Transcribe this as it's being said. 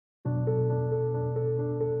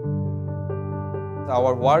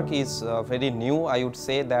our work is very new. I would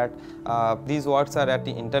say that these works are at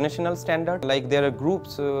the international standard. Like there are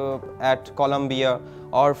groups at Columbia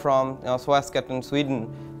or from Swaskaten, Sweden.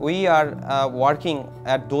 We are working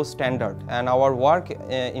at those standards, and our work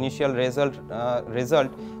initial result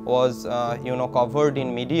was covered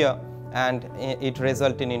in media, and it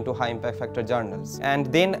resulted into high impact factor journals.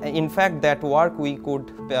 And then in fact that work we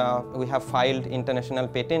have filed international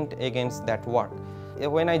patent against that work.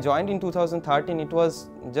 When I joined in 2013, it was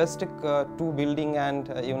just two building and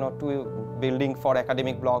two building for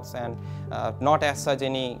academic blocks, and not as such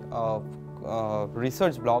any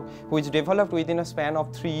research block, which developed within a span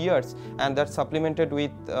of 3 years, and that supplemented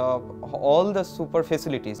with all the super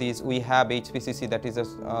facilities. We have HPCC, that is a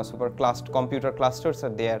super computer clusters are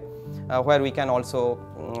there, where we can also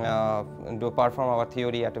perform our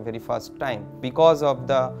theory at a very first time. Because of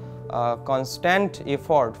the constant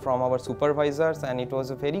effort from our supervisors, and it was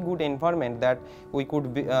a very good environment that we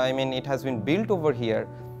could be, it has been built over here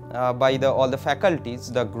by all the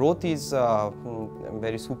faculties. The growth is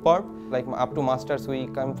very superb. Like up to masters, we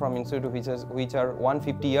come from institutes which are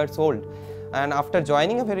 150 years old, and after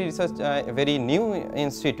joining a very new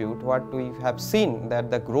institute, what we have seen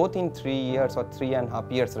that the growth in 3 years or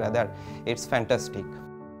 3.5 years rather, it's fantastic.